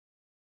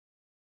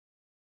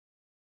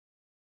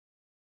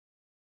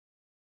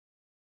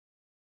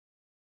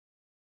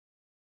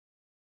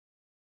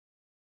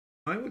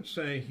I would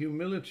say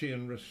humility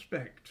and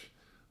respect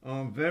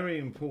are very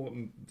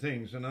important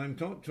things, and I'm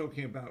not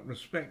talking about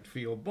respect for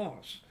your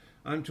boss.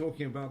 I'm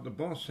talking about the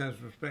boss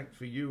has respect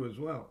for you as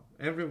well.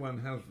 Everyone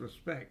has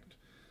respect.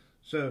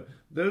 So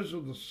those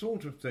are the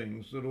sort of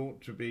things that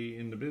ought to be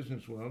in the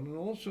business world. And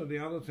also the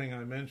other thing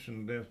I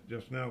mentioned there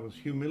just now was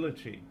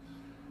humility,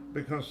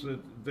 because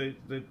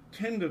the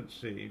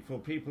tendency for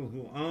people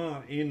who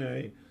are in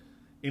a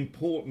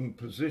important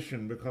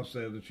position because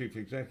they're the chief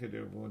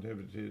executive or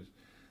whatever it is,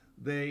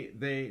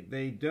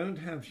 they don't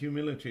have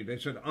humility. They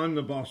said, I'm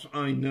the boss,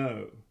 I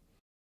know.